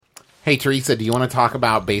Hey, Teresa, do you want to talk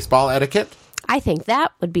about baseball etiquette? I think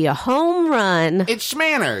that would be a home run. It's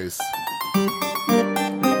Schmanners.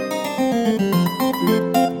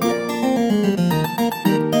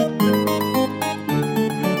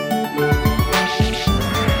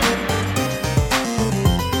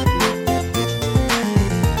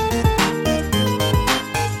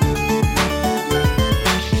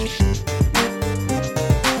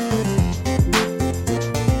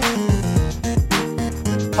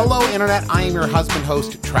 Hello, Internet. I am your husband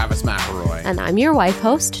host, Travis McElroy. And I'm your wife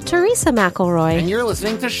host, Teresa McElroy. And you're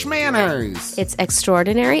listening to Schmanners. It's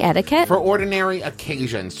extraordinary etiquette. For ordinary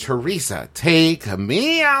occasions. Teresa, take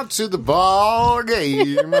me out to the ball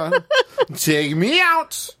game. Take me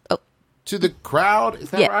out to the crowd. Is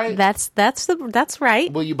that right? That's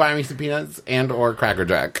right. Will you buy me some peanuts and or Cracker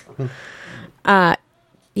Jack?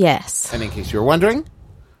 Yes. And in case you're wondering,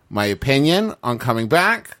 my opinion on coming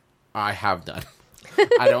back, I have done.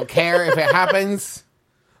 I don't care if it happens,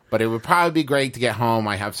 but it would probably be great to get home.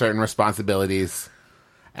 I have certain responsibilities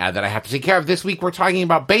that I have to take care of. This week, we're talking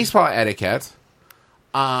about baseball etiquette.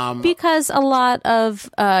 Because a lot of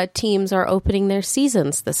teams are opening their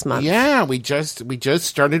seasons this month. Yeah, we just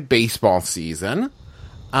started baseball season.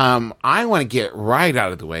 I want to get right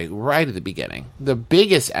out of the way, right at the beginning. The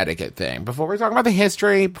biggest etiquette thing, before we talk about the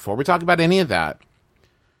history, before we talk about any of that.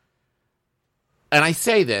 And I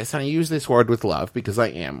say this, and I use this word with love because I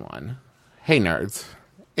am one. Hey, nerds.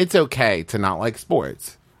 It's okay to not like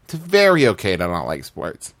sports. It's very okay to not like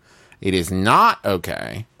sports. It is not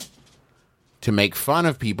okay to make fun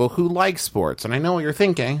of people who like sports. And I know what you're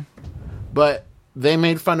thinking, but they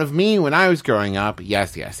made fun of me when I was growing up.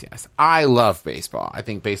 Yes. I love baseball. I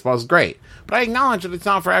think baseball is great. But I acknowledge that it's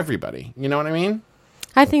not for everybody. You know what I mean?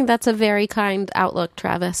 I think that's a very kind outlook,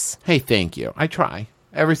 Travis. Hey, thank you. I try.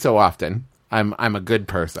 Every so often. I'm a good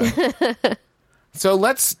person. So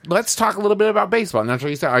let's talk a little bit about baseball. Now,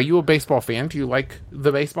 Teresa, are you a baseball fan? Do you like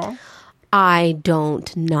the baseball? I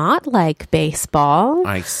don't not like baseball.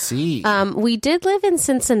 I see. We did live in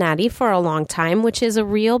Cincinnati for a long time, which is a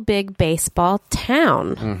real big baseball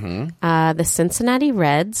town. Mm-hmm. The Cincinnati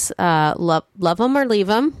Reds, love them or leave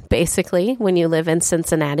them, basically, when you live in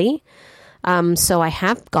Cincinnati. So I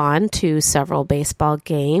have gone to several baseball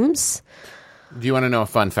games. Do you want to know a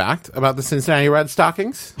fun fact about the Cincinnati Red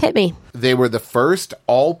Stockings? Hit me. They were the first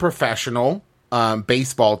all-professional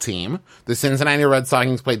baseball team. The Cincinnati Red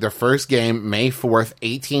Stockings played their first game May 4th,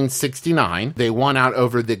 1869. They won out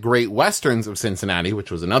over the Great Westerns of Cincinnati, which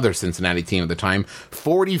was another Cincinnati team at the time,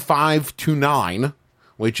 45-9,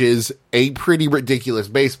 which is a pretty ridiculous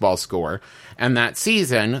baseball score. And that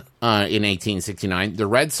season, in 1869, the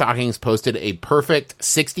Red Stockings posted a perfect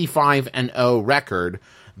 65-0 record,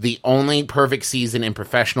 the only perfect season in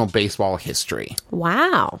professional baseball history.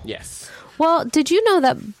 Wow. Yes. Well, did you know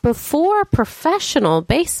that before professional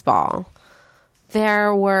baseball,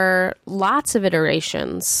 there were lots of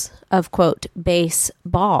iterations of, quote,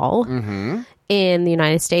 baseball in the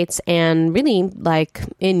United States, and really, like,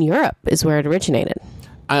 in Europe is where it originated.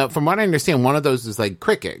 From what I understand, one of those is like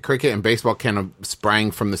cricket. Cricket and baseball kind of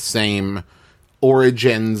sprang from the same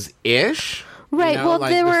origins-ish. Right. You know, well,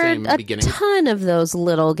 like there were a beginnings. ton of those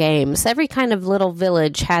little games. Every kind of little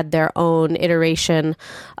village had their own iteration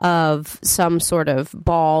of some sort of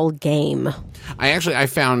ball game. I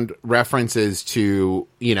found references to,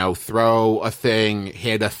 throw a thing,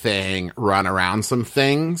 hit a thing, run around some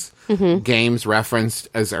things. Mm-hmm. Games referenced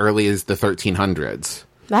as early as the 1300s.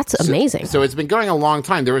 That's amazing. So it's been going a long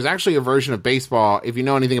time. There was actually a version of baseball, if you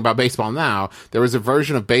know anything about baseball now, there was a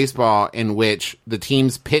version of baseball in which the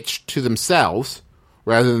teams pitched to themselves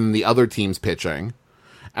rather than the other teams pitching.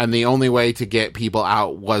 And the only way to get people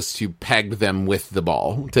out was to peg them with the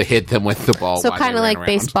ball, to hit them with the ball. So kind of like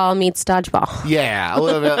baseball meets dodgeball. Yeah, a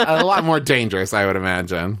little bit, a lot more dangerous, I would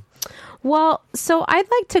imagine. Well, so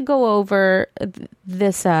I'd like to go over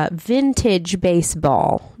this vintage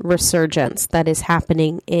baseball resurgence that is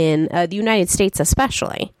happening in the United States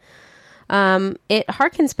especially. It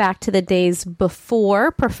harkens back to the days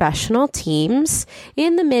before professional teams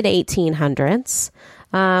in the mid-1800s.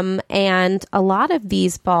 And a lot of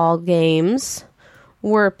these ball games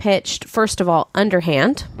were pitched, first of all,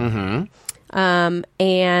 underhand. Mm-hmm.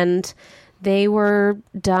 And they were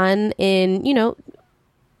done in,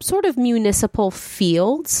 sort of municipal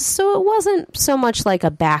fields, so it wasn't so much like a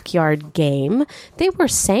backyard game. They were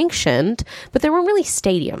sanctioned, but there weren't really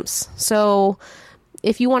stadiums. So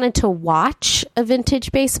if you wanted to watch a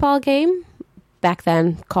vintage baseball game, back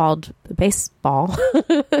then called baseball,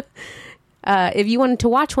 if you wanted to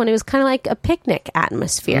watch one, it was kind of like a picnic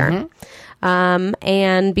atmosphere.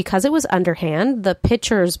 And because it was underhand, the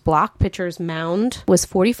pitcher's mound was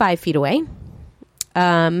 45 feet away.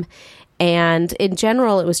 And in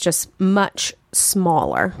general, it was just much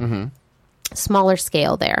smaller, smaller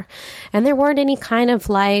scale there. And there weren't any kind of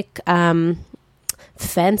like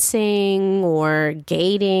fencing or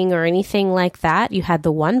gating or anything like that. You had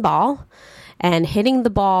the one ball, and hitting the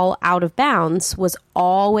ball out of bounds was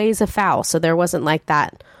always a foul. So there wasn't like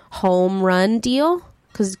that home run deal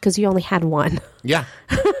because you only had one. Yeah.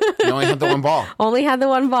 You only had the one ball. Only had the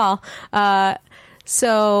one ball.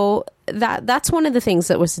 So that's one of the things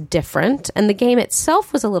that was different. And the game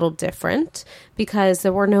itself was a little different because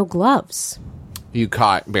there were no gloves. You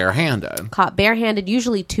caught barehanded.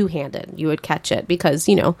 Usually two-handed. You would catch it because,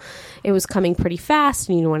 it was coming pretty fast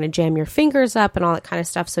and you want to jam your fingers up and all that kind of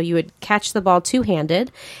stuff. So you would catch the ball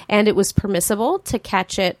two-handed, and it was permissible to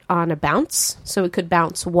catch it on a bounce. So it could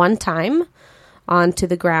bounce one time onto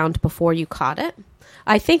the ground before you caught it.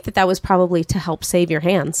 I think that was probably to help save your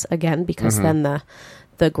hands again, because then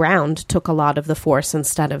the ground took a lot of the force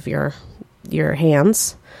instead of your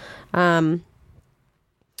hands. And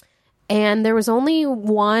there was only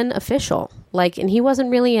one official, and he wasn't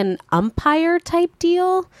really an umpire type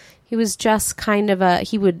deal. He was just kind of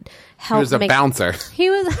he would help. He was a bouncer. He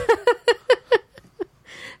was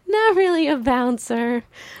not really a bouncer,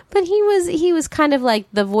 but he was kind of like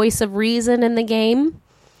the voice of reason in the game.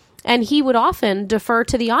 And he would often defer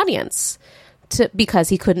to the audience because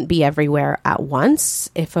he couldn't be everywhere at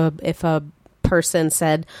once. If a person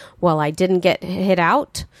said, well, I didn't get hit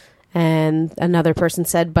out, and another person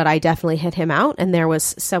said, but I definitely hit him out, and there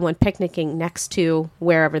was someone picnicking next to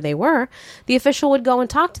wherever they were, the official would go and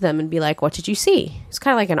talk to them and be like, what did you see? It's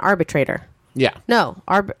kind of like an arbitrator. Yeah. No,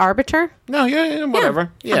 arbiter? No, yeah,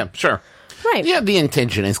 whatever. Yeah, sure. Right. Yeah, the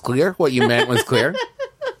intention is clear. What you meant was clear.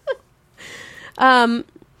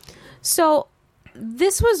 So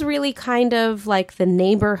this was really kind of like the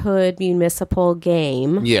neighborhood municipal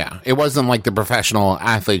game. Yeah, it wasn't like the professional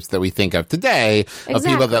athletes that we think of today, of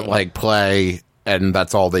people that play and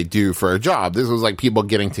that's all they do for a job. This was like people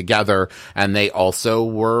getting together, and they also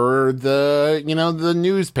were the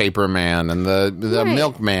newspaper man and the right.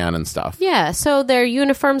 milkman and stuff. Yeah, so their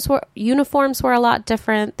uniforms were a lot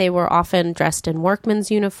different. They were often dressed in workman's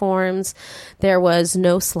uniforms. There was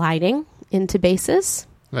no sliding into bases.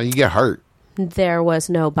 Well, you get hurt. There was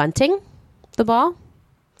no bunting the ball.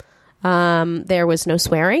 There was no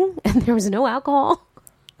swearing, and there was no alcohol.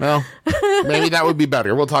 Well, maybe that would be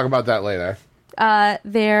better. We'll talk about that later.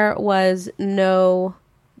 There was no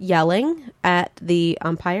yelling at the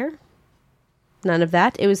umpire. None of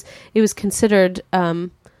that. It was considered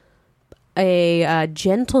a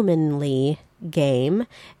gentlemanly game.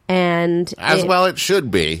 And it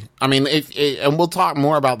should be. I mean, and we'll talk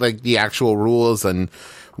more about the actual rules and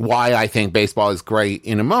why I think baseball is great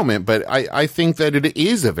in a moment, but I think that it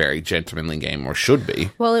is a very gentlemanly game, or should be.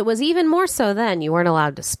 Well, it was even more so then. You weren't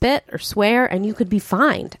allowed to spit or swear, and you could be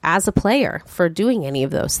fined as a player for doing any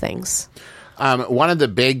of those things. One of the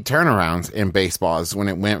big turnarounds in baseball is when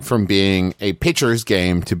it went from being a pitcher's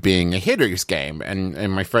game to being a hitter's game.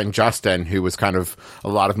 And my friend Justin, who was kind of a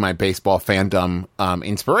lot of my baseball fandom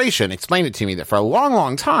inspiration, explained it to me that for a long,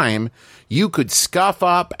 long time, you could scuff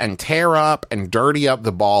up and tear up and dirty up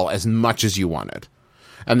the ball as much as you wanted.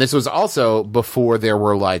 And this was also before there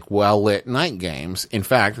were well-lit night games. In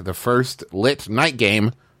fact, the first lit night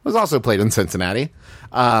game was also played in Cincinnati.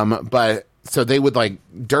 So they would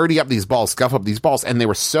dirty up these balls, scuff up these balls, and they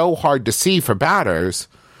were so hard to see for batters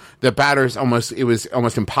that it was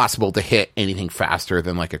almost impossible to hit anything faster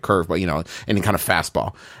than a curveball, any kind of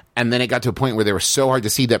fastball. And then it got to a point where they were so hard to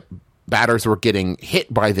see that batters were getting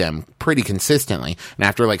hit by them pretty consistently. And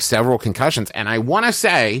after several concussions, and I want to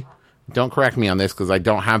say, don't correct me on this because I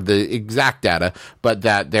don't have the exact data, but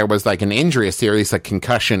that there was an injury, a serious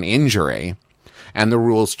concussion injury. And the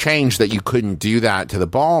rules changed that you couldn't do that to the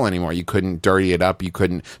ball anymore. You couldn't dirty it up. You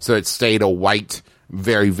couldn't. So it stayed a white,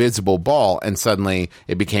 very visible ball. And suddenly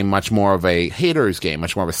it became much more of a hitter's game,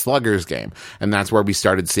 much more of a slugger's game. And that's where we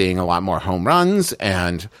started seeing a lot more home runs.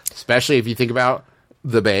 And especially if you think about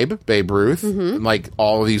the Babe Ruth,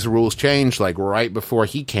 all of these rules changed right before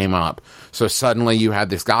he came up. So suddenly you had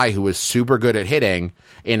this guy who was super good at hitting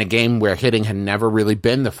in a game where hitting had never really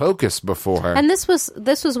been the focus before. And this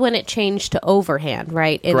was when it changed to overhand,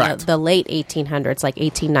 right? In the late 1800s,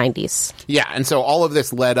 1890s. Yeah, and so all of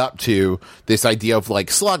this led up to this idea of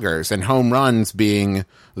sluggers and home runs being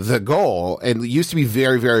the goal. It used to be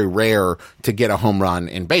very, very rare to get a home run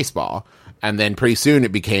in baseball. And then pretty soon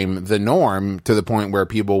it became the norm to the point where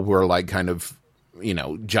people were kind of,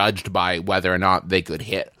 judged by whether or not they could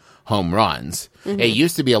hit home runs. It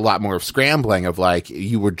used to be a lot more of scrambling of like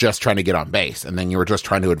you were just trying to get on base and then you were just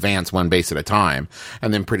trying to advance one base at a time.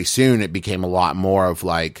 And then pretty soon it became a lot more of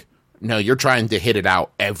like, no, you're trying to hit it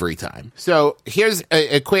out every time. So here's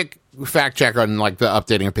a quick fact check on like the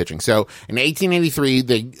updating of pitching. So in 1883,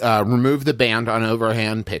 they removed the ban on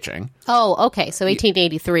overhand pitching. Oh, okay. So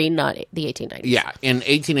 1883, not the 1890s. Yeah. In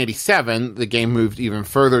 1887, the game moved even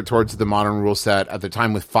further towards the modern rule set, at the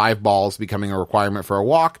time with 5 balls becoming a requirement for a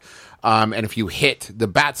walk. And if you hit the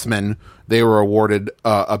batsman, they were awarded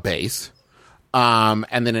a base. And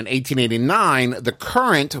then in 1889, the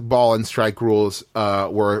current ball and strike rules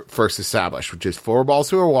were first established, which is 4 balls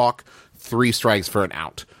to a walk, 3 strikes for an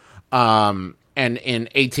out. And in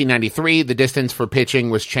 1893, the distance for pitching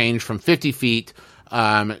was changed from 50 feet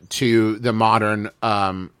to the modern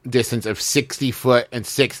distance of 60 foot and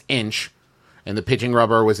 6 inch. And the pitching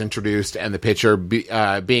rubber was introduced, and the pitcher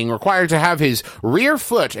being required to have his rear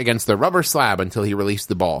foot against the rubber slab until he released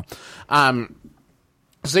the ball.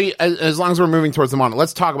 So as long as we're moving towards the modern,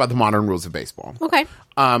 let's talk about the modern rules of baseball. Okay.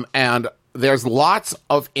 And there's lots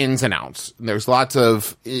of ins and outs. There's lots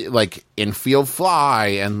of like infield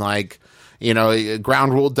fly and like, you know,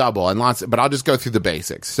 ground rule double and lots, but I'll just go through the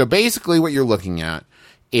basics. So basically what you're looking at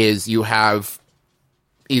is you have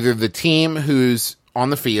either the team who's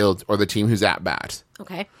on the field or the team who's at bat.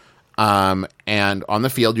 Okay. And on the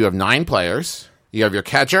field you have 9 players. You have your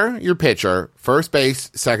catcher, your pitcher, first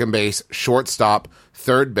base, second base, shortstop,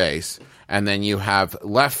 third base, and then you have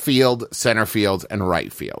left field, center field, and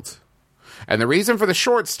right field. And the reason for the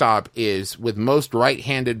shortstop is with most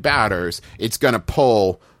right-handed batters, it's going to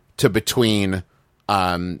pull to between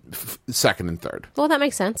second and third. Well, that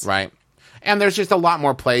makes sense. Right. And there's just a lot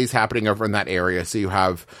more plays happening over in that area, so you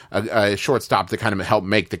have a shortstop to kind of help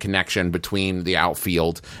make the connection between the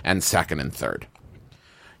outfield and second and third.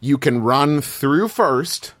 You can run through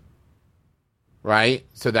first, right?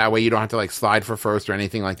 So that way you don't have to like slide for first or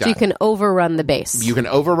anything like that. So you can overrun the base. You can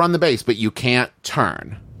overrun the base, but you can't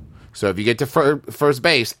turn. So if you get to first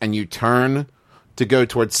base and you turn to go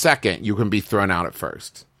towards second, you can be thrown out at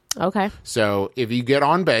first. Okay. So if you get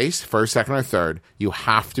on base, first, second, or third, you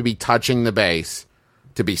have to be touching the base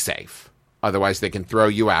to be safe. Otherwise, they can throw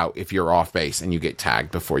you out if you're off base and you get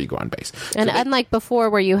tagged before you go on base. And so unlike before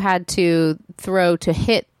where you had to throw to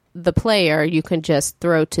hit the player, you can just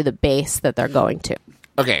throw to the base that they're going to.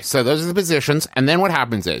 Okay, so those are the positions. And then what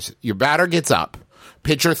happens is your batter gets up,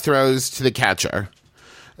 pitcher throws to the catcher.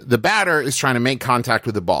 The batter is trying to make contact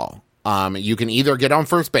with the ball. You can either get on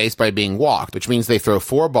first base by being walked, which means they throw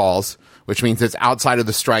 4 balls, which means it's outside of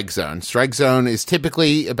the strike zone. Strike zone is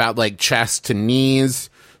typically about like chest to knees,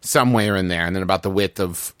 somewhere in there, and then about the width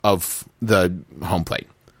of the home plate.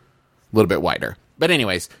 A little bit wider. But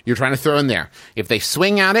anyways, you're trying to throw in there. If they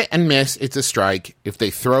swing at it and miss, it's a strike. If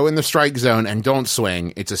they throw in the strike zone and don't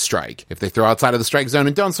swing, it's a strike. If they throw outside of the strike zone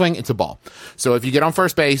and don't swing, it's a ball. So if you get on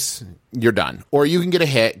first base, you're done. Or you can get a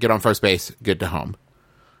hit, get on first base, get to home.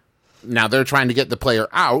 Now they're trying to get the player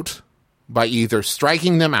out by either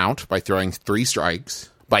striking them out by throwing 3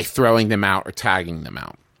 strikes, by throwing them out or tagging them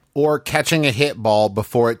out, or catching a hit ball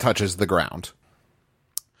before it touches the ground.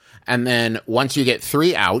 And then once you get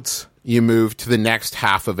 3 outs, you move to the next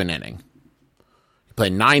half of an inning. You play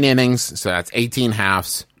 9 innings, so that's 18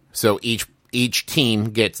 halves. So each team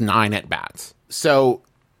gets 9 at-bats. So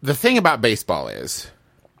the thing about baseball is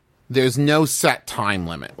there's no set time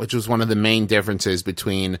limit, which was one of the main differences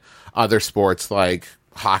between other sports like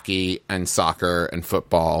hockey and soccer and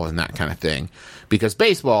football and that kind of thing. Because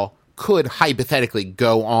baseball could hypothetically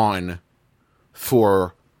go on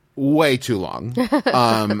for way too long.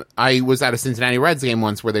 I was at a Cincinnati Reds game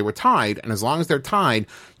once where they were tied, and as long as they're tied,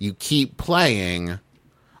 you keep playing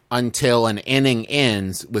until an inning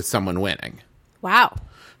ends with someone winning. Wow.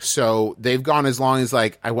 So they've gone as long as,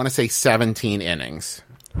 like, I want to say 17 innings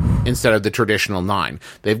instead of the traditional 9.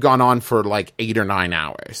 They've gone on for like 8 or 9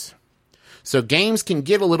 hours. So games can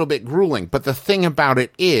get a little bit grueling, but the thing about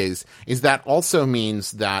it is that also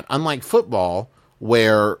means that unlike football,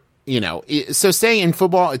 where, you know, so say in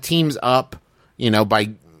football, a team's up, you know, by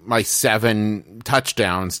 7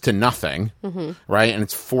 touchdowns to nothing, right? And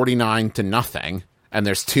it's 49-0, and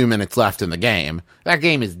there's 2 minutes left in the game. That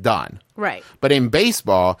game is done. Right. But in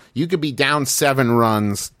baseball, you could be down 7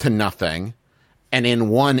 runs to nothing, and in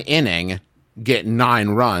 1 inning, get 9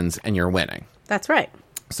 runs, and you're winning. That's right.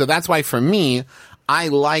 So that's why, for me, I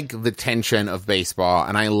like the tension of baseball,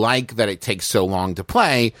 and I like that it takes so long to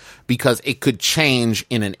play, because it could change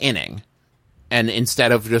in an inning. And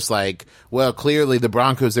instead of just like, well, clearly the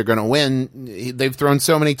Broncos are going to win, they've thrown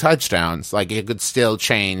so many touchdowns, like it could still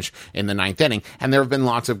change in the 9th inning. And there have been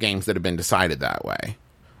lots of games that have been decided that way.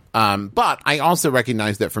 But I also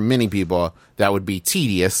recognize that for many people, that would be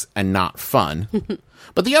tedious and not fun.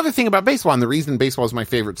 But the other thing about baseball, and the reason baseball is my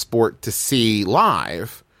favorite sport to see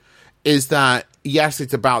live, is that, yes,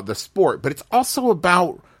 it's about the sport, but it's also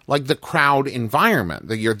about, like, the crowd environment,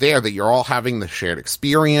 that you're there, that you're all having the shared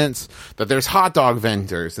experience, that there's hot dog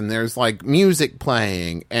vendors, and there's, like, music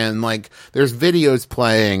playing, and, like, there's videos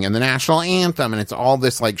playing, and the national anthem, and it's all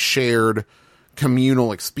this, like, shared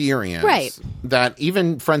communal experience. Right. That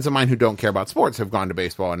even friends of mine who don't care about sports have gone to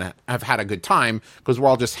baseball and have had a good time because we're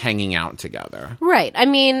all just hanging out together. Right. I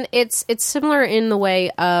mean, it's similar in the way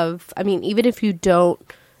of, I mean, even if you don't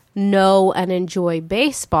know and enjoy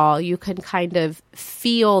baseball, you can kind of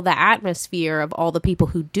feel the atmosphere of all the people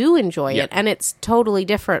who do enjoy it. And it's totally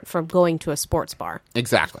different from going to a sports bar.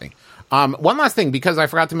 Exactly. One last thing, because I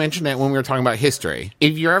forgot to mention it when we were talking about history.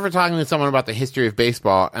 If you're ever talking to someone about the history of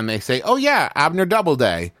baseball and they say, "Oh yeah, Abner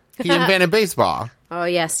Doubleday, he invented baseball." Oh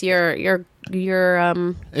yes, you're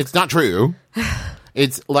It's not true.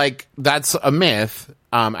 It's like, that's a myth.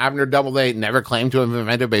 Abner Doubleday never claimed to have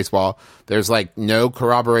invented baseball. There's like no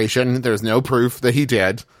corroboration. There's no proof that he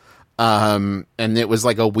did. And it was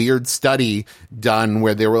like a weird study done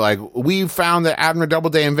where they were like, we found that Abner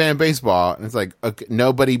Doubleday invented baseball. And it's like, okay,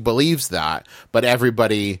 nobody believes that, but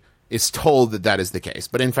everybody is told that that is the case.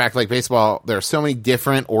 But in fact, like baseball, there are so many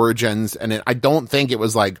different origins, and I don't think it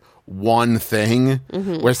was like one thing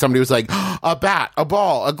where somebody was like, a bat, a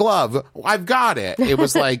ball, a glove, I've got it. It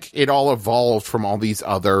was like, it all evolved from all these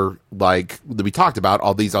other, like, that we talked about,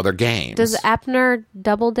 all these other games. Does Abner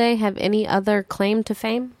Doubleday have any other claim to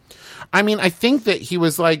fame? I mean, I think that he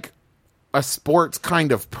was like a sports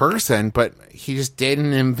kind of person, but he just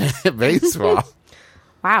didn't invent baseball.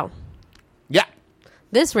 Wow. Yeah.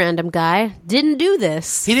 This random guy didn't do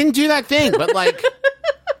this. He didn't do that thing, but like,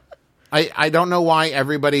 I don't know why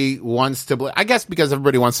everybody wants to, I guess because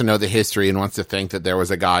everybody wants to know the history and wants to think that there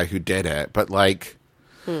was a guy who did it. But like,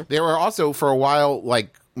 there were also for a while,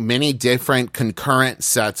 like, many different concurrent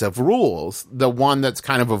sets of rules. The one that's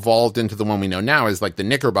kind of evolved into the one we know now is like the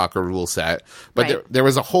Knickerbocker rule set. But Right. there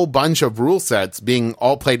was a whole bunch of rule sets being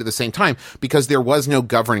all played at the same time because there was no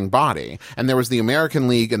governing body. And there was the American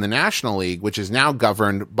League and the National League, which is now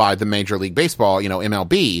governed by the Major League Baseball,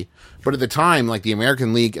 MLB. But at the time, like, the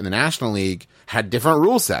American League and the National League had different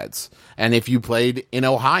rule sets. And if you played in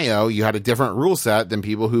Ohio, you had a different rule set than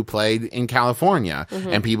people who played in California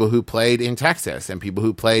and people who played in Texas and people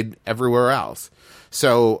who played everywhere else.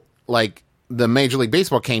 So, like, the Major League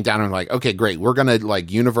Baseball came down and like, okay, great. We're going to, like,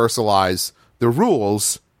 universalize the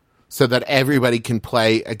rules so that everybody can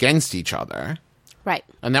play against each other. Right.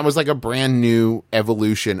 And that was like a brand new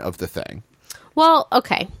evolution of the thing. Well,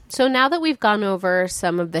 okay. So now that we've gone over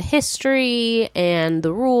some of the history and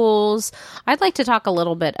the rules, I'd like to talk a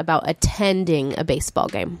little bit about attending a baseball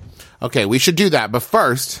game. Okay, we should do that. But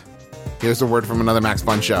first, here's a word from another Max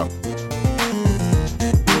Fun show.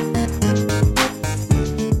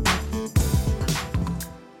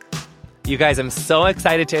 You guys, I'm so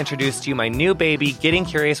excited to introduce to you my new baby, Getting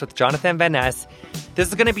Curious with Jonathan Van Ness. This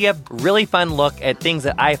is going to be a really fun look at things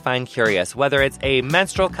that I find curious, whether it's a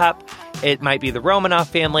menstrual cup, it might be the Romanoff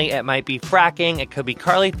family, it might be fracking, it could be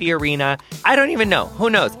Carly Fiorina. I don't even know. Who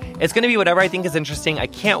knows? It's going to be whatever I think is interesting. I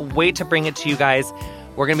can't wait to bring it to you guys.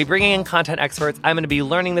 We're going to be bringing in content experts. I'm going to be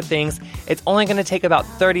learning the things. It's only going to take about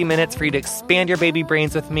 30 minutes for you to expand your baby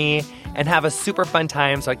brains with me and have a super fun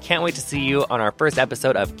time. So I can't wait to see you on our first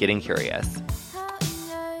episode of Getting Curious.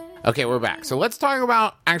 Okay, we're back. So let's talk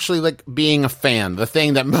about actually, like, being a fan, the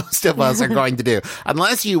thing that most of us are going to do.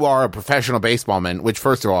 Unless you are a professional baseballman, which,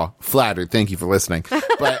 first of all, flattered, thank you for listening.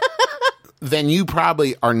 But then you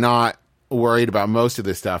probably are not worried about most of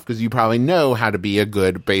this stuff because you probably know how to be a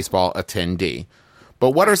good baseball attendee.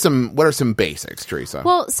 But what are some basics, Teresa?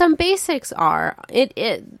 Well, some basics are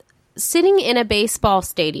sitting in a baseball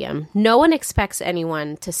stadium. No one expects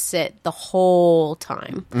anyone to sit the whole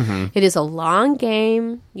time. It is a long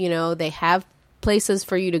game. They have places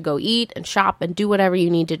for you to go eat and shop and do whatever you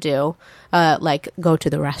need to do, like go to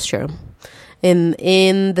the restroom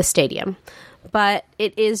in the stadium. But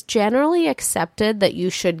it is generally accepted that you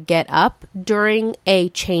should get up during a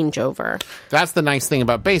changeover. That's the nice thing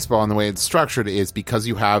about baseball and the way it's structured is because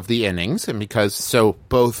you have the innings and so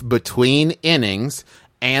both between innings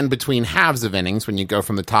and between halves of innings, when you go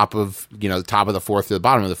from the top of the fourth to the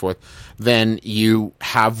bottom of the fourth, then you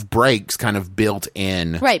have breaks kind of built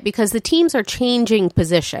in. Right, because the teams are changing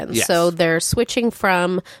positions. Yes. So they're switching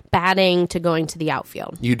from batting to going to the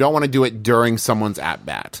outfield. You don't want to do it during someone's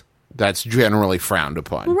at-bat. That's generally frowned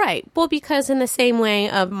upon. Right. Well, because in the same way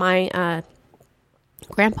of my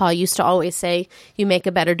Grandpa used to always say, you make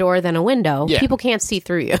a better door than a window. Yeah. People can't see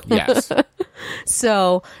through you. Yes.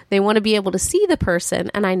 So they want to be able to see the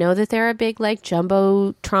person. And I know that there are big like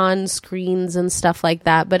Jumbotron screens and stuff like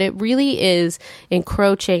that, but it really is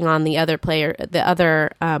encroaching on the other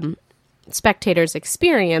spectator's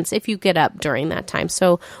experience if you get up during that time.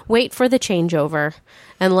 So wait for the changeover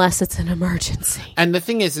unless it's an emergency. And the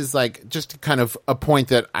thing is like, just kind of a point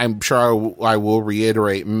that I'm sure I will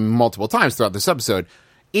reiterate multiple times throughout this episode.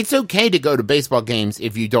 It's okay to go to baseball games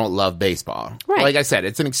if you don't love baseball. Right. Like I said,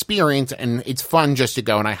 it's an experience and it's fun just to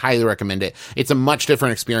go, and I highly recommend it. It's a much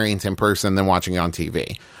different experience in person than watching it on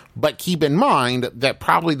TV. But keep in mind that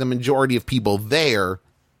probably the majority of people there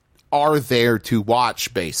are there to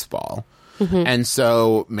watch baseball. Mm-hmm. And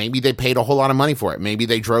so maybe they paid a whole lot of money for it. Maybe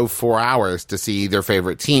they drove 4 hours to see their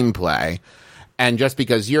favorite team play. And just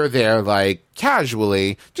because you're there, like,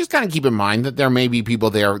 casually, just kind of keep in mind that there may be people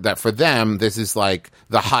there that for them, this is like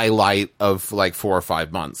the highlight of like 4 or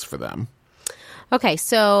 5 months for them. Okay,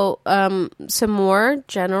 so some more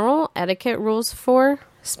general etiquette rules for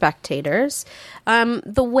spectators.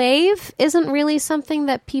 The wave isn't really something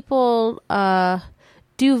that people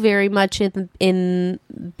do very much in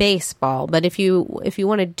baseball, but if you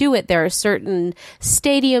want to do it, there are certain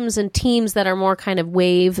stadiums and teams that are more kind of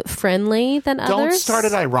wave friendly than others. Don't start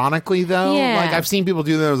it ironically though. Yeah. Like I've seen people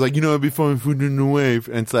do that. I was like, it'd be fun if we did a wave,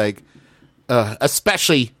 and it's like,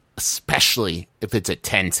 especially if it's a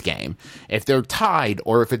tense game, if they're tied,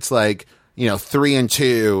 or if it's like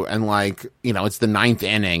 3-2, and like it's the 9th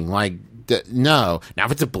inning, like. No. Now,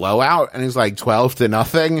 if it's a blowout and it's like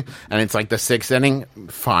 12-0 and it's like the 6th inning,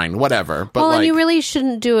 fine, whatever. But and you really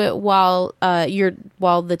shouldn't do it while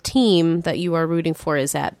the team that you are rooting for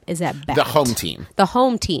is at bat. The home team. The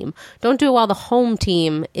home team. Don't do it while the home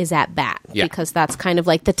team is at bat, because that's kind of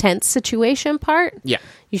like the tense situation part. Yeah.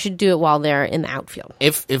 You should do it while they're in the outfield.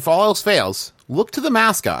 If all else fails, look to the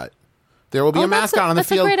mascot. There will be a mascot on the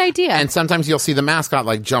field. That's a great idea. And sometimes you'll see the mascot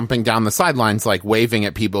like jumping down the sidelines, like waving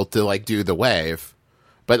at people to like do the wave.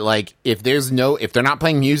 But like if they're not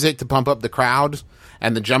playing music to pump up the crowd,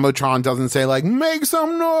 and the Jumbotron doesn't say like, make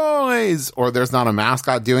some noise, or there's not a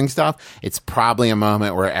mascot doing stuff, it's probably a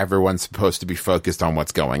moment where everyone's supposed to be focused on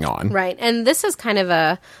what's going on. Right. And this is kind of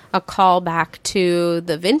a callback to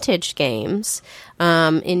the vintage games.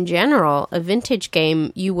 In general, a vintage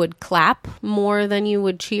game, you would clap more than you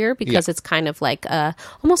would cheer, because it's kind of like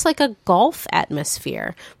almost like a golf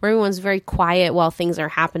atmosphere where everyone's very quiet while things are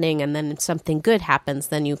happening, and then something good happens,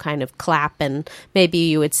 then you kind of clap, and maybe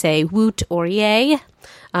you would say woot or yay.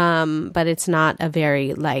 But it's not a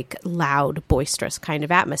very like loud, boisterous kind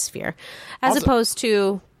of atmosphere, as opposed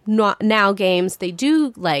to now games. They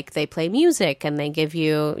play music and they give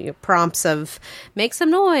you prompts of make some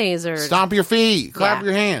noise or stomp your feet, clap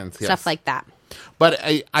your hands, stuff like that. But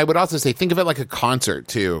I would also say, think of it like a concert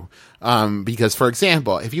too, because for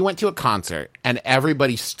example, if you went to a concert and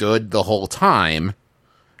everybody stood the whole time,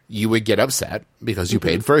 you would get upset because you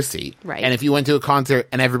paid for a seat. Right. And if you went to a concert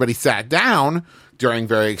and everybody sat down during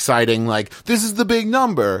very exciting, like, this is the big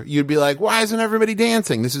number, you'd be like, why isn't everybody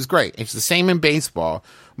dancing? This is great. It's the same in baseball.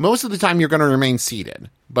 Most of the time, you're going to remain seated.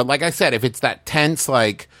 But like I said, if it's that tense,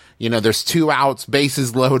 like, there's 2 outs,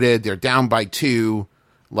 bases loaded, they're down by 2,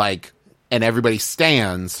 like, and everybody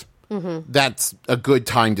stands, that's a good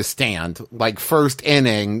time to stand. Like, first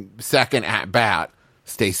inning, second at bat,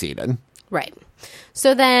 stay seated. Right.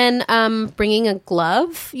 So then bringing a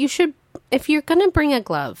glove, if you're going to bring a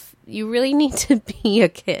glove, you really need to be a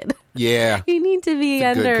kid. Yeah. You need to be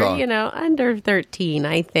under 13,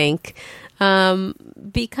 I think.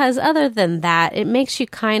 Because other than that, it makes you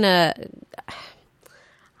kind of,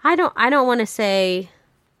 I don't want to say,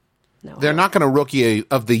 no. They're not going to rookie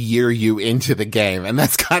of the year you into the game, and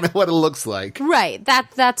that's kind of what it looks like. Right.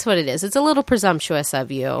 That's what it is. It's a little presumptuous of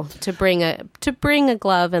you to bring a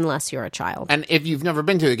glove unless you're a child. And if you've never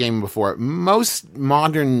been to a game before, most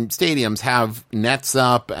modern stadiums have nets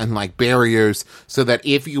up and like barriers so that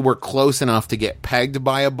if you were close enough to get pegged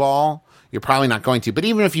by a ball, you're probably not going to. But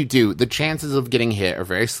even if you do, the chances of getting hit are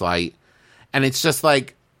very slight. And it's just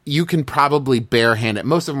like, you can probably barehand it.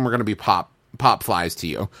 Most of them are going to be pop flies to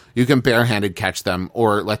you. You can barehanded catch them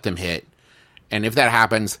or let them hit. And if that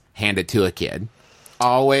happens, hand it to a kid.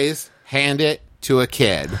 Always hand it to a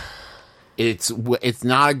kid. It's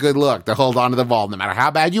not a good look to hold on to the ball, no matter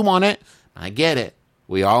how bad you want it. I get it.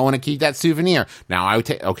 We all want to keep that souvenir. Now, I would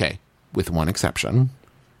take, okay, with one exception.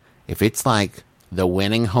 If it's like the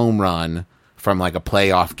winning home run from like a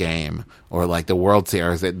playoff game or like the World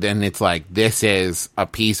Series, then it's like, this is a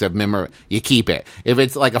piece of memory. You keep it. If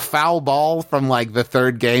it's like a foul ball from like the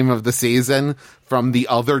third game of the season from the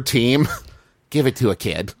other team, give it to a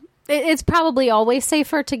kid. It's probably always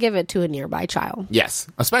safer to give it to a nearby child. Yes,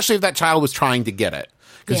 especially if that child was trying to get it.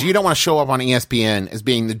 Because you don't want to show up on ESPN as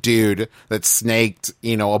being the dude that snaked,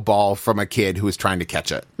 a ball from a kid who was trying to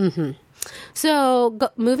catch it. Mm-hmm. So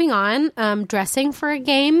moving on, dressing for a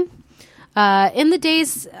game. In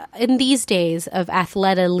these days of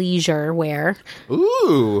athleisure wear.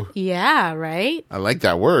 Ooh. Yeah, right? I like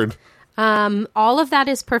that word. All of that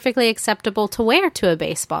is perfectly acceptable to wear to a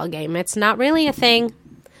baseball game. It's not really a thing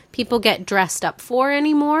people get dressed up for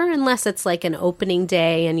anymore, unless it's like an opening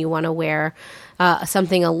day and you want to wear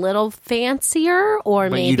something a little fancier, or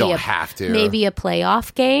but maybe you don't have to. Maybe a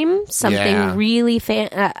playoff game, something really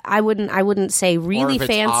I wouldn't say really or if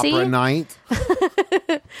fancy. It's opera night.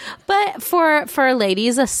 But for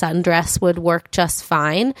ladies, a sundress would work just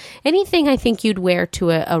fine. Anything I think you'd wear to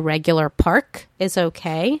a regular park is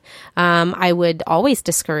okay. I would always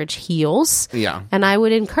discourage heels. Yeah. And I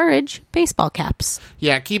would encourage baseball caps.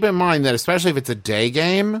 Yeah, keep in mind that especially if it's a day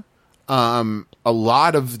game, a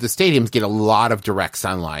lot of the stadiums get a lot of direct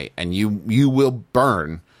sunlight, and you will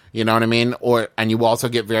burn. You know what I mean? And you also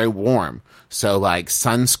get very warm. So like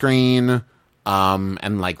sunscreen,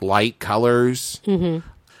 and like light colors.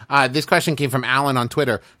 Mm-hmm. This question came from Alan on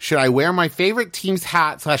Twitter. Should I wear my favorite team's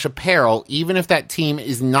hat / apparel even if that team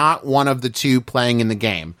is not one of the two playing in the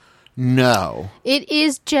game? No. It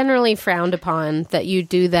is generally frowned upon that you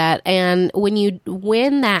do that. And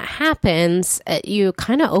when that happens, you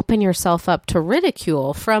kind of open yourself up to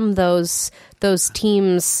ridicule from those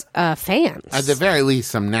teams' fans. At the very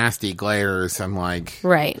least, some nasty glares and like...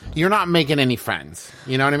 Right. You're not making any friends.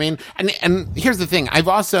 You know what I mean? And here's the thing. I've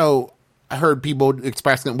also heard people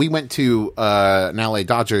express that we went to an LA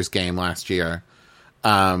Dodgers game last year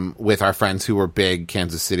with our friends who were big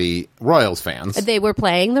Kansas City Royals fans. They were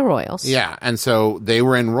playing the Royals. Yeah, and so they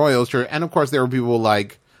were in Royals shirt, and of course there were people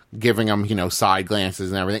like giving them, side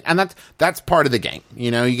glances and everything. And that's part of the game.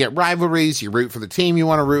 You get rivalries, you root for the team you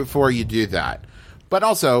want to root for, you do that. But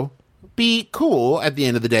also, be cool at the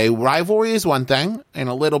end of the day. Rivalry is one thing, and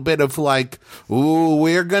a little bit of like, ooh,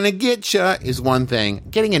 we're gonna get ya is one thing.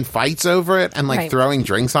 Getting in fights over it and like throwing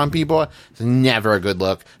drinks on people is never a good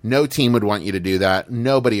look. No team would want you to do that.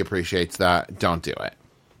 Nobody appreciates that. Don't do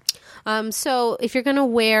it. So if you're gonna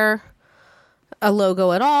wear a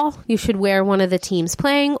logo at all, you should wear one of the teams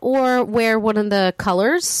playing, or wear one of the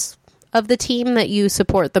colors of the team that you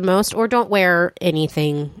support the most, or don't wear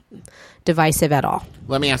anything divisive at all.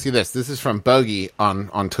 Let me ask you this. This is from Bogey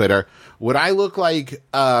on Twitter. Would I look like,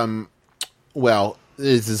 well,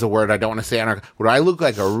 this is a word I don't want to say. Would I look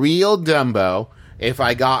like a real Dumbo if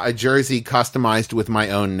I got a jersey customized with my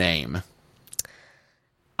own name?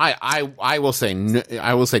 I will say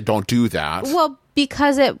don't do that. Well,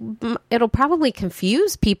 because it'll probably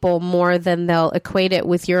confuse people more than they'll equate it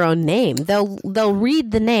with your own name. They'll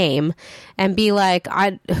read the name and be like,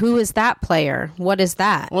 "Who is that player? What is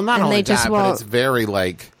that?" Well, not and only they just that, but it's very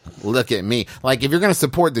like, look at me. Like if you're going to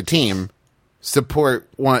support the team, support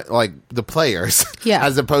the players, yeah,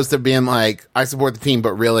 as opposed to being like, I support the team,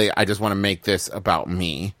 but really I just want to make this about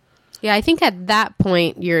me. Yeah, I think at that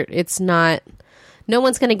point it's not. No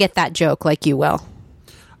one's going to get that joke like you will.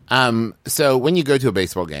 So when you go to a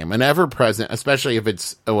baseball game, an ever-present, especially if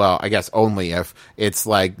it's, well, I guess only if it's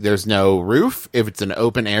like there's no roof, if it's an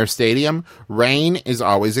open-air stadium, rain is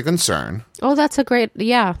always a concern. Oh, that's a great,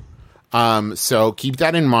 yeah. So keep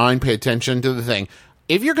that in mind. Pay attention to the thing.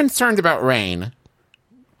 If you're concerned about rain,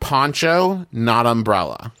 poncho, not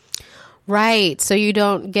umbrella. Right, so you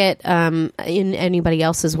don't get in anybody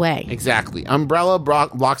else's way. Exactly. Umbrella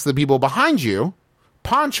blocks the people behind you.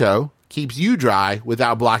 Poncho keeps you dry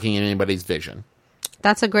without blocking anybody's vision.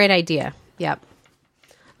 That's a great idea. Yep.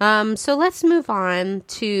 So let's move on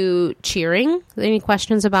to cheering. Any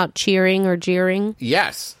questions about cheering or jeering?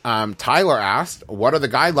 Yes. Tyler asked, what are the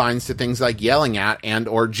guidelines to things like yelling at and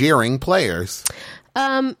or jeering players?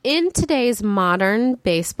 In today's modern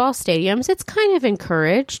baseball stadiums, it's kind of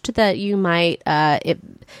encouraged that you might,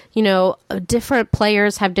 different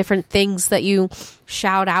players have different things that you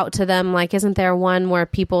shout out to them. Like, isn't there one where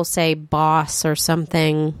people say boss or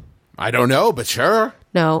something? I don't know, but sure.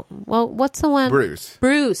 No. Well, what's the one? Bruce.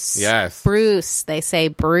 Bruce. Yes. Bruce. They say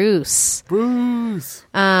Bruce. Bruce.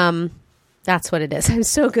 That's what it is. I'm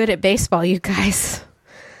so good at baseball, you guys.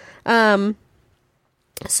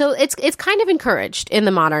 So it's kind of encouraged in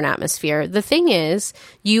the modern atmosphere. The thing is,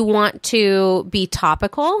 you want to be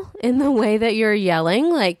topical in the way that you're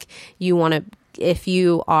yelling. Like, you want to, if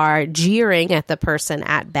you are jeering at the person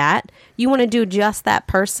at bat, you want to do just that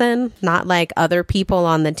person, not like other people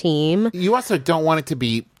on the team. You also don't want it to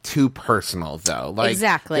be too personal, though. Like,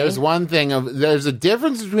 exactly. There's a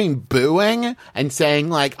difference between booing and saying,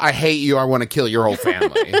 like, I hate you, I want to kill your whole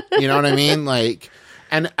family. You know what I mean? Like,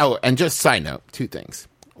 and just side note, 2 things.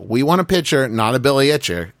 We want a pitcher, not a Billy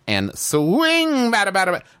Itcher, and swing, bada, bada,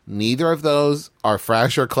 bada. Neither of those are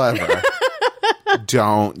fresh or clever.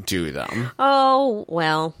 Don't do them. Oh,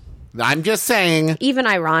 well. I'm just saying. Even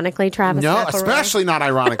ironically, Travis. No, McElroy. especially not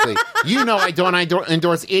ironically. You know I don't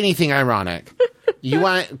endorse anything ironic. You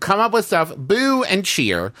want to come up with stuff, boo and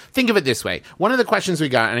cheer. Think of it this way. One of the questions we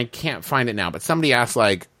got, and I can't find it now, but somebody asked,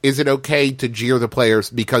 like, is it okay to jeer the players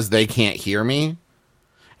because they can't hear me?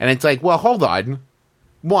 And it's like, well, hold on.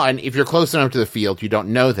 1, if you're close enough to the field, you don't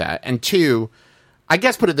know that. And 2, I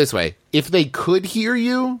guess put it this way. If they could hear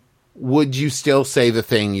you, would you still say the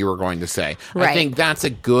thing you were going to say? Right. I think that's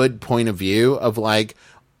a good point of view of, like,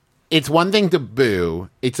 it's one thing to boo,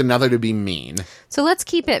 it's another to be mean. So let's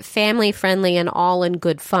keep it family friendly and all in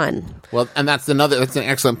good fun. Well, and that's an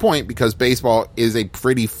excellent point, because baseball is a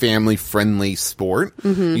pretty family friendly sport.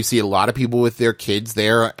 Mm-hmm. You see a lot of people with their kids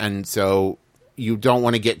there, and so you don't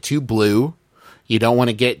want to get too blue. You don't want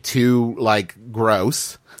to get too, like,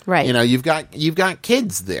 gross. Right. You know, you've got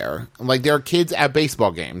kids there. Like, there are kids at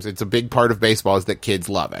baseball games. It's a big part of baseball is that kids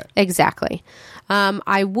love it. Exactly.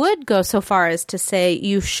 I would go so far as to say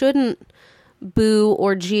you shouldn't boo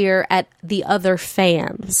or jeer at the other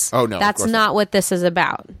fans. Oh, no. That's not what this is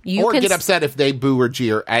about. Or get upset if they boo or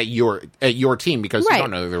jeer at your team because you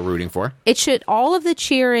don't know who they're rooting for. All of the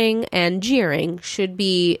cheering and jeering should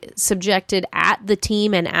be subjected at the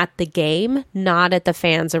team and at the game, not at the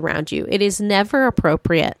fans around you. It is never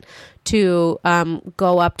appropriate to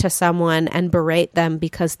go up to someone and berate them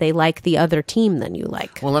because they like the other team than you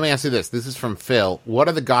like. Well, let me ask you this. This is from Phil. What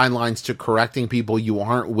are the guidelines to correcting people you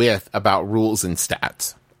aren't with about rules and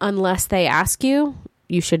stats? Unless they ask you,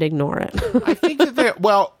 you should ignore it. I think that they're...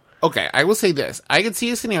 Well, okay, I will say this. I can see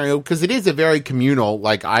a scenario, because it is a very communal,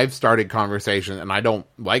 like, I've started conversations, and I don't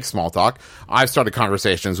like small talk. I've started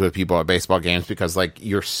conversations with people at baseball games because, like,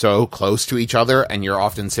 you're so close to each other, and you're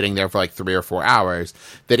often sitting there for, like, 3 or 4 hours,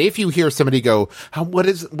 that if you hear somebody go,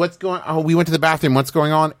 what's going on? Oh, we went to the bathroom, what's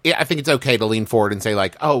going on? I think it's okay to lean forward and say,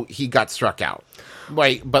 like, oh, he got struck out.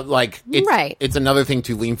 Right, but, like, it's another thing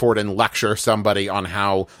to lean forward and lecture somebody on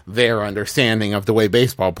how their understanding of the way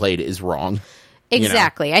baseball played is wrong.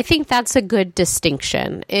 Exactly. You know? I think that's a good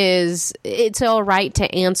distinction. It's all right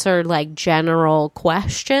to answer, like, general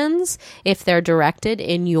questions if they're directed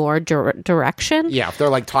in your direction. Yeah, if they're,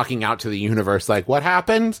 like, talking out to the universe, like, what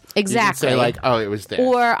happened? Exactly. You can say, like, oh, it was there.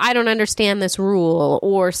 Or, I don't understand this rule,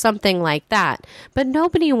 or something like that. But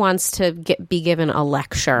nobody wants to be given a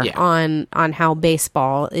lecture on how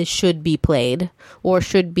baseball should be played, or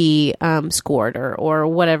should be scored, or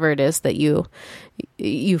whatever it is that you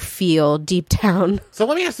feel deep down. So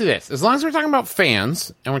let me ask you this. As long as we're talking about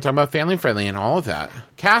fans, and we're talking about family friendly and all of that,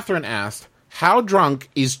 Catherine asked, how drunk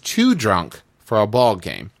is too drunk for a ball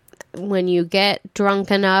game? When you get drunk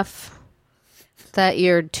enough that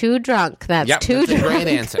you're too drunk, that's too drunk. That's a great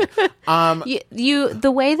answer.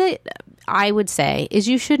 The way that I would say is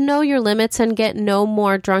you should know your limits and get no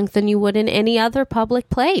more drunk than you would in any other public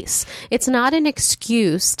place. It's not an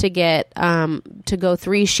excuse to get to go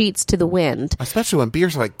 3 sheets to the wind, especially when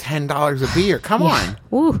beers are like $10 a beer. Come on.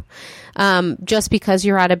 Woo. Just because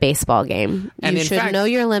you're at a baseball game, and you should know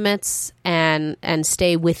your limits and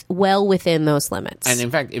stay well within those limits. And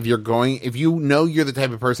in fact, if you know you're the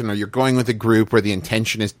type of person, or you're going with a group where the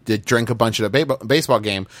intention is to drink a bunch at a baseball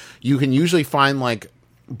game, you can usually find, like,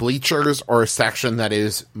 bleachers or a section that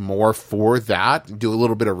is more for that. Do a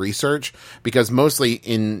little bit of research, because mostly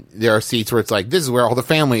there are seats where it's like, this is where all the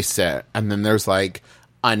families sit, and then there's, like,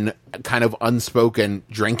 kind of unspoken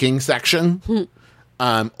drinking section.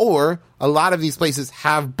 Or a lot of these places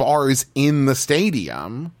have bars in the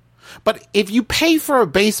stadium. But if you pay for a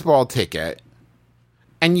baseball ticket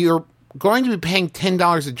and you're going to be paying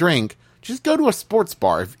 $10 a drink, just go to a sports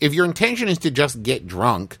bar. If your intention is to just get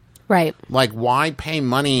drunk, right? Like, why pay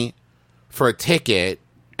money for a ticket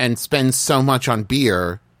and spend so much on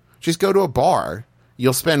beer? Just go to a bar.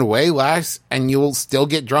 You'll spend way less, and you'll still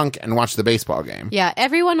get drunk and watch the baseball game. Yeah,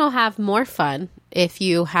 everyone will have more fun if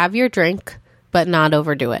you have your drink, but not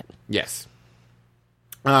overdo it. Yes.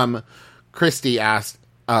 Christy asked,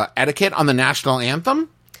 etiquette on the national anthem?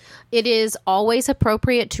 It is always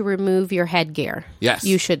appropriate to remove your headgear. Yes.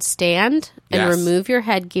 You should stand and remove your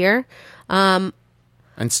headgear. And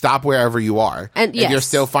stop wherever you are. And if you're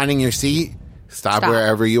still finding your seat, stop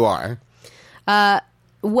wherever you are.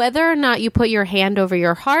 Whether or not you put your hand over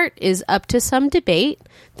your heart is up to some debate.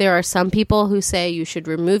 There are some people who say you should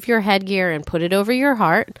remove your headgear and put it over your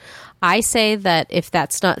heart. I say that if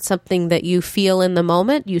that's not something that you feel in the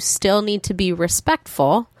moment, you still need to be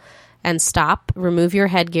respectful and stop, remove your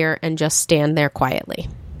headgear, and just stand there quietly.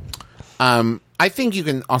 I think you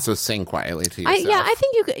can also sing quietly to yourself. I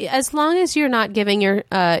think you could, as long as you're not giving your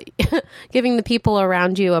giving the people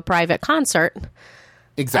around you a private concert.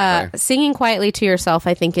 Exactly. Singing quietly to yourself,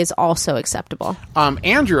 I think, is also acceptable.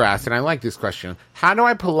 Andrew asked, and I like this question, how do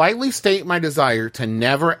I politely state my desire to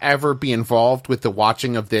never, ever be involved with the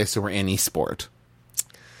watching of this or any sport?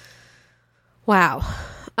 Wow.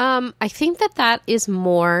 I think that is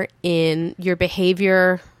more in your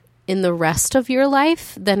behavior in the rest of your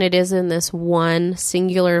life than it is in this one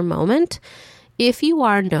singular moment. If you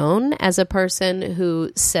are known as a person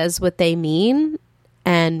who says what they mean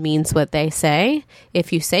and means what they say,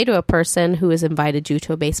 if you say to a person who has invited you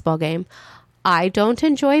to a baseball game, I don't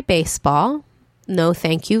enjoy baseball, no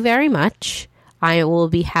thank you very much, I will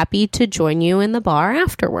be happy to join you in the bar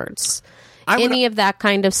afterwards. Any of that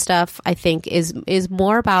kind of stuff, I think, is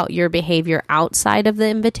more about your behavior outside of the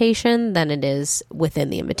invitation than it is within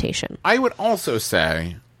the invitation. I would also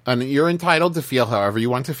say, and you're entitled to feel however you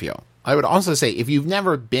want to feel, I would also say, if you've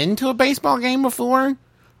never been to a baseball game before,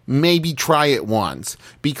 maybe try it once,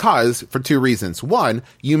 because for two reasons. One,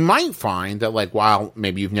 you might find that, like, while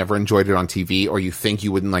maybe you've never enjoyed it on TV or you think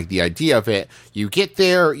you wouldn't like the idea of it, you get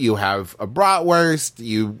there, you have a bratwurst,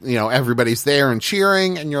 you know, everybody's there and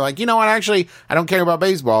cheering, and you're like, you know what, actually, I don't care about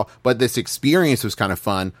baseball, but this experience was kind of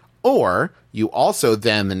fun. Or you also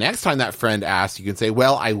then, the next time that friend asks, you can say,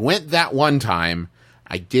 well, I went that one time,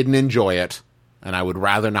 I didn't enjoy it, and I would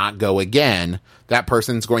rather not go again. That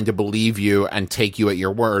person's going to believe you and take you at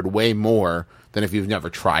your word way more than if you've never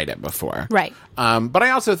tried it before. Right. But I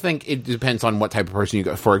also think it depends on what type of person you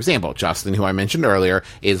go. For example, Justin, who I mentioned earlier,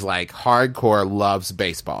 is like hardcore loves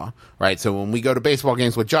baseball, right? So when we go to baseball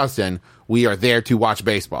games with Justin, we are there to watch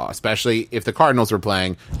baseball, especially if the Cardinals are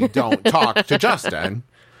playing. You don't talk to Justin.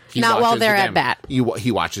 Not while they're at bat.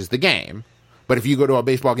 He watches the game. But if you go to a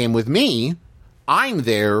baseball game with me, I'm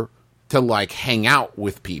there to, like, hang out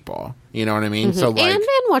with people. You know what I mean? Mm-hmm. So, like, and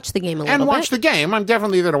watch the game a little bit. And watch the game. I'm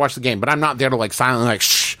definitely there to watch the game, but I'm not there to, like, silently, like,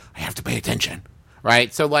 shh, I have to pay attention.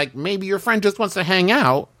 Right? So, like, maybe your friend just wants to hang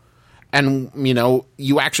out, and, you know,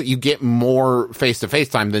 you get more face-to-face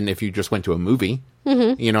time than if you just went to a movie.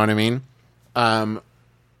 Mm-hmm. You know what I mean?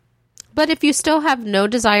 But if you still have no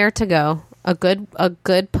desire to go, a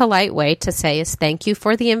good polite way to say is thank you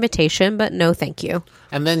for the invitation, but no thank you.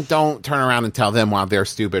 And then don't turn around and tell them why they're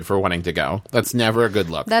stupid for wanting to go. That's never a good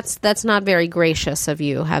look. That's not very gracious of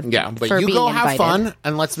you. But you go have fun,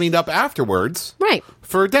 and let's meet up afterwards. Right.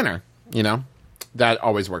 For dinner, you know? That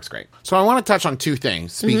always works great. So I want to touch on two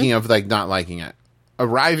things, speaking of, like, not liking it.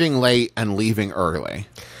 Arriving late and leaving early.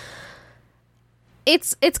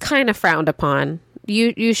 It's kind of frowned upon.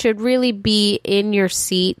 You should really be in your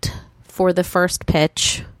seat for the first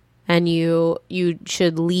pitch, and you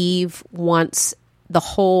should leave once the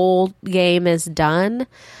whole game is done.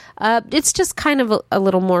 It's just kind of a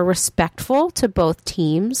little more respectful to both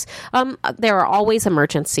teams. There are always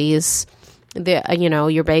emergencies. Your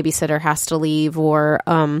babysitter has to leave, or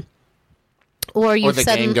the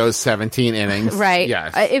game goes 17 innings. Right.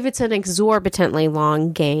 Yes. If it's an exorbitantly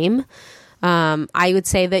long game, I would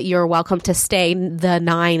say that you're welcome to stay the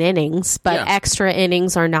 9 innings, but extra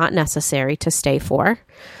innings are not necessary to stay for.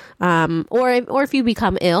 Or if you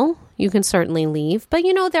become ill, you can certainly leave. But,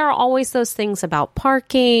 you know, there are always those things about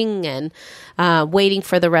parking and waiting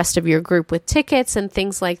for the rest of your group with tickets and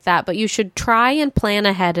things like that. But you should try and plan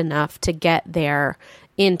ahead enough to get there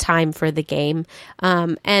in time for the game.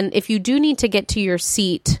 And if you do need to get to your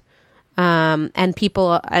seat and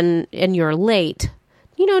people and you're late,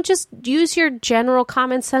 you know, just use your general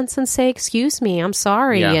common sense and say, excuse me, I'm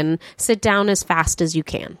sorry, and sit down as fast as you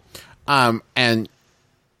can. And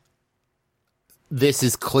this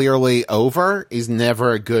is clearly over is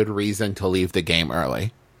never a good reason to leave the game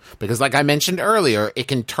early. Because like I mentioned earlier, it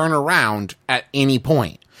can turn around at any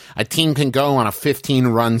point. A team can go on a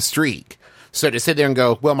 15-run streak. So to sit there and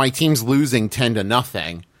go, well, my team's losing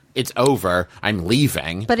 10-0, it's over, I'm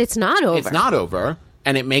leaving. But it's not over. It's not over.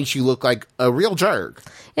 And it makes you look like a real jerk.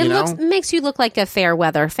 It makes you look like a fair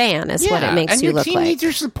weather fan is what it makes you look like. And your team needs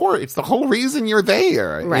your support. It's the whole reason you're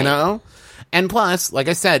there, right. You know? And plus, like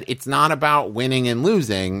I said, it's not about winning and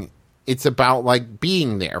losing. It's about, like,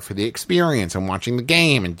 being there for the experience and watching the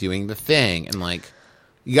game and doing the thing. And, like,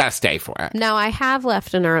 you got to stay for it. Now, I have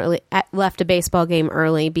left a baseball game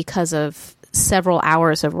early because of several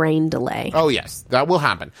hours of rain delay. Oh, yes. That will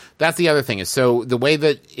happen. That's the other thing. Is so the way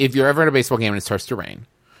that if you're ever at a baseball game and it starts to rain,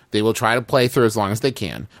 they will try to play through as long as they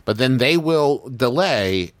can. But then they will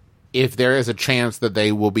delay if there is a chance that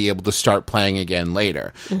they will be able to start playing again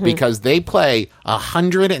later. Because they play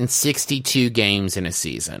 162 games in a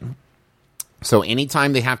season. So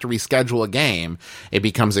anytime they have to reschedule a game, it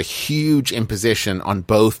becomes a huge imposition on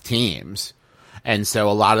both teams. And so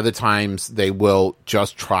a lot of the times they will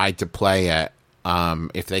just try to play it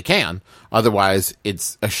if they can. Otherwise,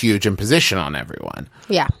 it's a huge imposition on everyone.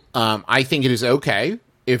 Yeah. I think it is okay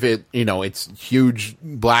if it's huge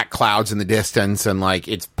black clouds in the distance and like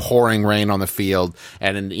it's pouring rain on the field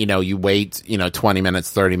and, you wait, 20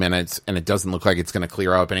 minutes, 30 minutes and it doesn't look like it's going to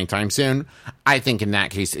clear up anytime soon. I think in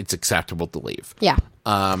that case, it's acceptable to leave. Yeah.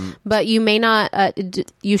 But you may not,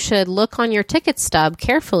 you should look on your ticket stub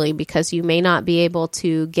carefully because you may not be able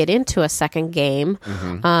to get into a second game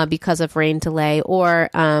because of rain delay. Or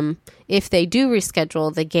if they do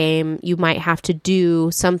reschedule the game, you might have to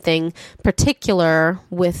do something particular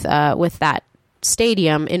with that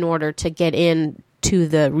stadium in order to get in to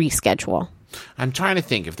the reschedule. I'm trying to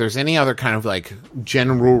think if there's any other kind of like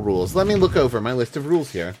general rules. Let me look over my list of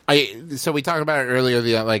rules here. So we talked about it earlier.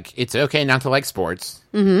 It's okay not to like sports.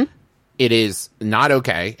 Mm-hmm. It is not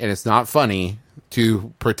okay, and it's not funny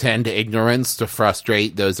to pretend ignorance to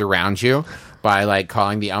frustrate those around you by like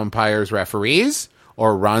calling the umpires referees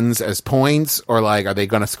or runs as points or like are they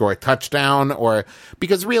going to score a touchdown or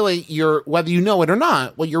because really whether you know it or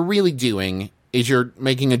not, what you're really doing is you're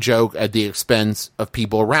making a joke at the expense of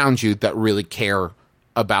people around you that really care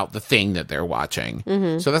about the thing that they're watching.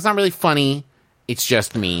 Mm-hmm. So that's not really funny. It's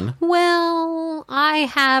just mean. Well, I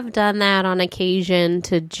have done that on occasion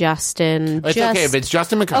to Justin. It's okay if it's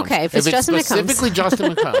Justin McCombs. Okay, if it's Justin McCombs. Specifically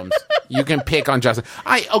Justin McCombs, you can pick on Justin.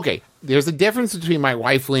 There's a difference between my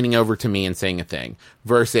wife leaning over to me and saying a thing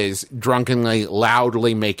versus drunkenly,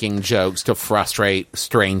 loudly making jokes to frustrate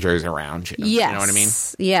strangers around you. Yes. You know what I mean?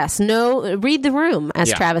 Yes. No, read the room,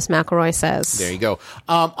 as Travis McElroy says. There you go.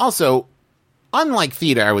 Also, unlike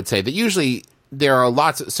theater, I would say that usually there's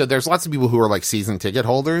lots of people who are like season ticket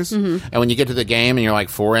holders. Mm-hmm. And when you get to the game and you're like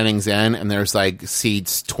 4 innings in and there's like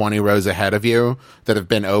seats 20 rows ahead of you that have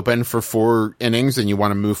been open for 4 innings and you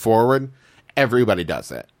want to move forward, everybody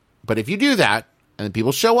does it. But if you do that and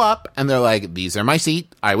people show up and they're like, these are my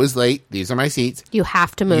seat. I was late. These are my seats. You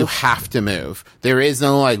have to move. You have to move. There is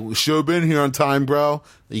no like, we should have been here on time, bro.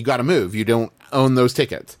 You got to move. You don't own those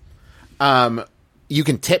tickets. You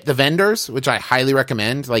can tip the vendors, which I highly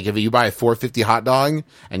recommend. Like if you buy a $4.50 hot dog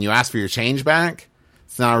and you ask for your change back,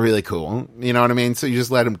 it's not really cool. You know what I mean? So you just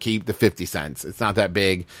let them keep the 50 cents. It's not that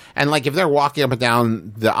big. And like if they're walking up and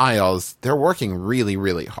down the aisles, they're working really,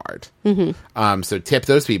 really hard. Mm-hmm. So tip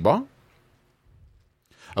those people.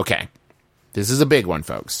 Okay. This is a big one,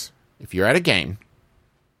 folks. If you're at a game,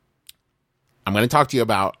 I'm going to talk to you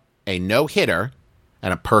about a no-hitter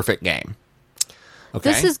and a perfect game. Okay.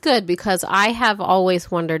 This is good because I have always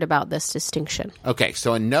wondered about this distinction. Okay,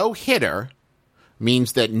 so a no-hitter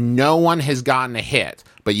means that no one has gotten a hit,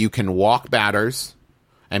 but you can walk batters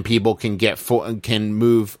and people can can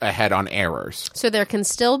move ahead on errors. So there can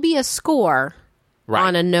still be a score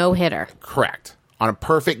on a no-hitter. Correct. On a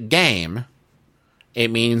perfect game, it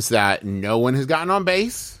means that no one has gotten on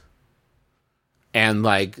base. And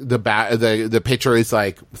like the pitcher is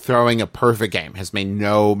like throwing a perfect game, has made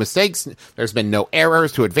no mistakes. There's been no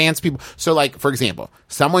errors to advance people. So like, for example,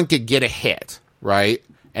 someone could get a hit, right?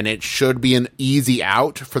 And it should be an easy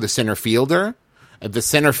out for the center fielder. If the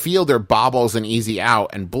center fielder bobbles an easy out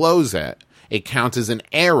and blows it, it counts as an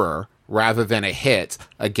error rather than a hit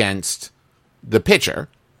against the pitcher.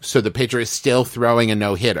 So the pitcher is still throwing a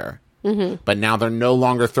no-hitter. Mm-hmm. But now they're no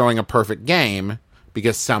longer throwing a perfect game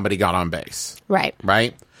because somebody got on base. Right.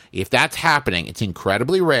 Right? If that's happening, it's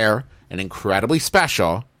incredibly rare and incredibly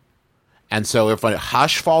special. And so if a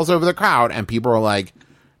hush falls over the crowd and people are like,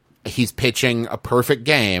 he's pitching a perfect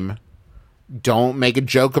game, don't make a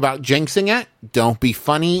joke about jinxing it. Don't be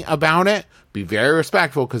funny about it. Be very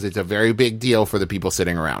respectful because it's a very big deal for the people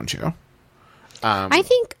sitting around you. I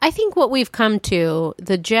think what we've come to,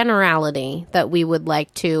 the generality that we would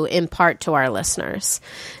like to impart to our listeners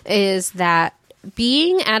is that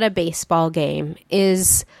being at a baseball game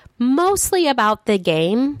is mostly about the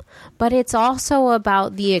game, but it's also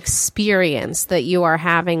about the experience that you are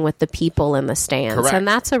having with the people in the stands. Correct. And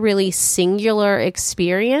that's a really singular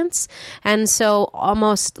experience. And so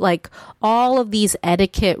almost like all of these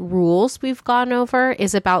etiquette rules we've gone over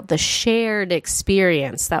is about the shared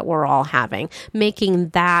experience that we're all having, making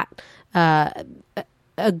that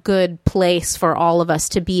a good place for all of us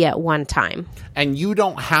to be at one time. And you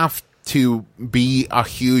don't have to be a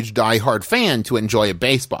huge diehard fan to enjoy a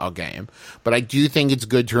baseball game. But I do think it's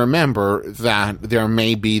good to remember that there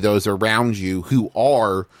may be those around you who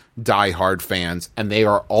are diehard fans, and they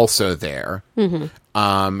are also there.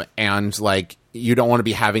 And like, you don't want to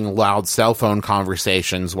be having loud cell phone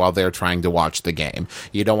conversations while they're trying to watch the game.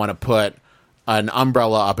 You don't want to put an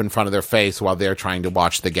umbrella up in front of their face while they're trying to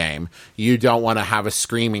watch the game. You don't want to have a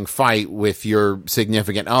screaming fight with your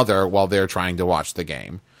significant other while they're trying to watch the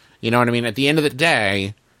game. You know what I mean? At the end of the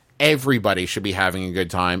day, everybody should be having a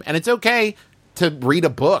good time. And it's okay to read a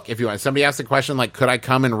book if you want. Somebody asks a question like, could I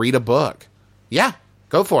come and read a book? Yeah,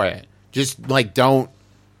 go for it. Just like, don't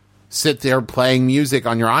sit there playing music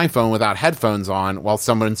on your iPhone without headphones on while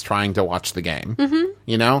someone's trying to watch the game.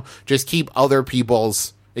 You know, just keep other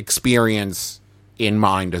people's experience in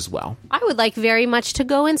mind as well. I would like very much to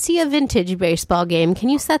go and see a vintage baseball game. Can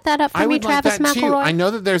you set that up for me, Travis McElroy? I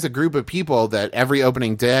know that there's a group of people that every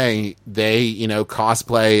opening day they,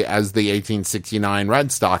 cosplay as the 1869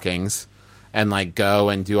 Red Stockings and like go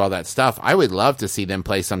and do all that stuff. I would love to see them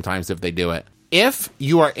play sometimes if they do it. If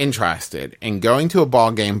you are interested in going to a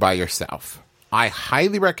ball game by yourself, I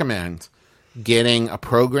highly recommend getting a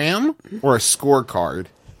program or a scorecard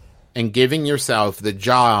and giving yourself the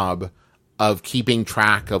job of keeping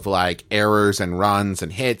track of like errors and runs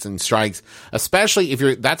and hits and strikes, especially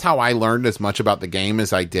if that's how I learned as much about the game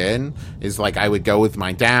as I did, is like I would go with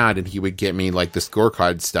my dad and he would get me like the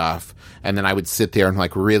scorecard stuff. And then I would sit there and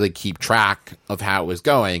like really keep track of how it was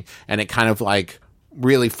going. And it kind of like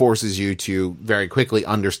really forces you to very quickly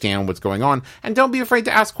understand what's going on. And don't be afraid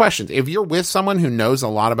to ask questions. If you're with someone who knows a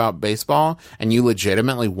lot about baseball and you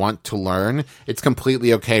legitimately want to learn, it's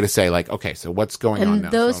completely okay to say like, okay, so what's going on now?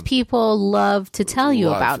 And those people love to tell you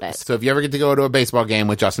about it. So if you ever get to go to a baseball game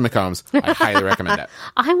with Justin McCombs, I highly recommend it.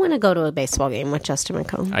 I want to go to a baseball game with Justin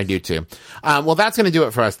McCombs. I do too. Well, that's going to do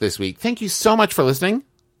it for us this week. Thank you so much for listening.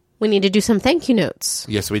 We need to do some thank you notes.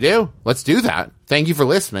 Yes, we do. Let's do that. Thank you for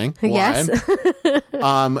listening. Yes.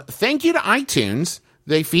 Thank you to iTunes.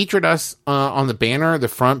 They featured us on the banner, the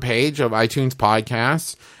front page of iTunes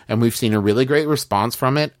podcasts, and we've seen a really great response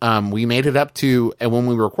from it. We made it up to, and when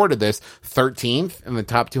we recorded this, 13th in the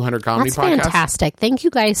top 200 comedy podcasts. That's fantastic. Thank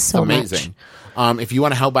you guys so Amazing. much. If you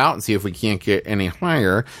want to help out and see if we can't get any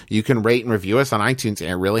higher, you can rate and review us on iTunes,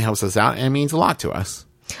 and it really helps us out, and it means a lot to us.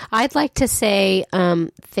 I'd like to say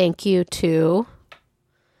thank you to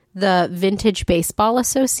the Vintage Baseball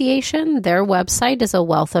Association. Their website is a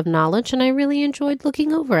wealth of knowledge, and I really enjoyed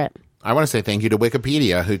looking over it. I want to say thank you to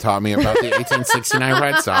Wikipedia, who taught me about the 1869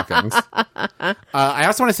 Red Stockings. I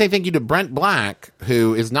also want to say thank you to Brent Black,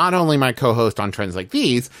 who is not only my co-host on Trends Like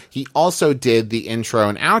These, he also did the intro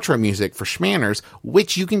and outro music for Schmanners,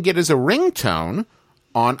 which you can get as a ringtone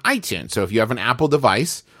on iTunes. So if you have an Apple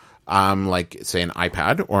device, like say an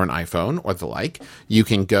iPad or an iPhone or the like, you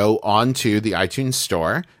can go onto the iTunes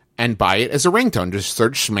store and buy it as a ringtone. Just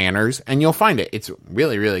search Schmanners and you'll find it. It's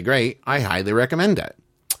really, really great. I highly recommend it.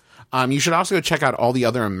 You should also go check out all the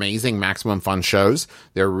other amazing Maximum Fun shows.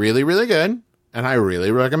 They're really, really good, and I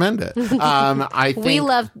really recommend it. I think we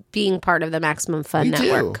love being part of the Maximum Fun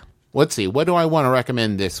Network. Do. Let's see. What do I want to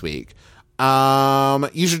recommend this week?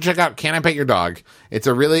 You should check out Can I Pet Your Dog? It's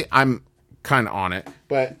a really, I'm kind of on it,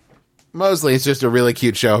 but mostly it's just a really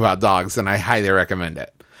cute show about dogs, and I highly recommend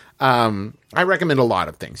it. I recommend a lot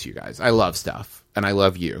of things, you guys. I love stuff, and I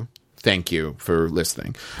love you. Thank you for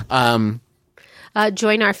listening.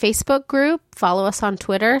 Join our Facebook group. Follow us on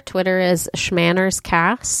Twitter. Twitter is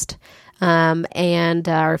SchmannersCast. And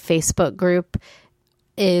our Facebook group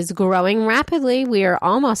is growing rapidly. We are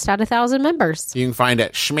almost at 1,000 members. You can find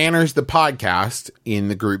it Schmanners the Podcast in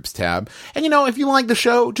the groups tab. And if you like the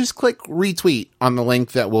show, just click retweet on the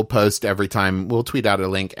link that we'll post every time. We'll tweet out a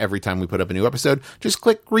link every time we put up a new episode. Just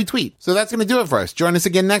click retweet. So that's going to do it for us. Join us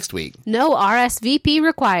again next week. No RSVP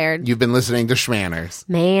required. You've been listening to Schmanners.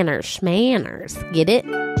 Schmanners. Get it?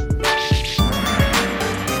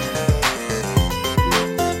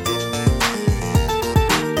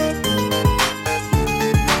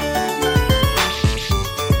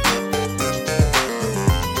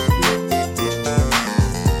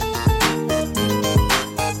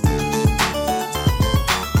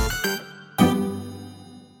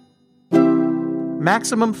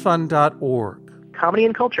 MaximumFun.org. Comedy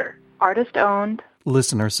and culture. Artist owned.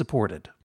 Listener supported.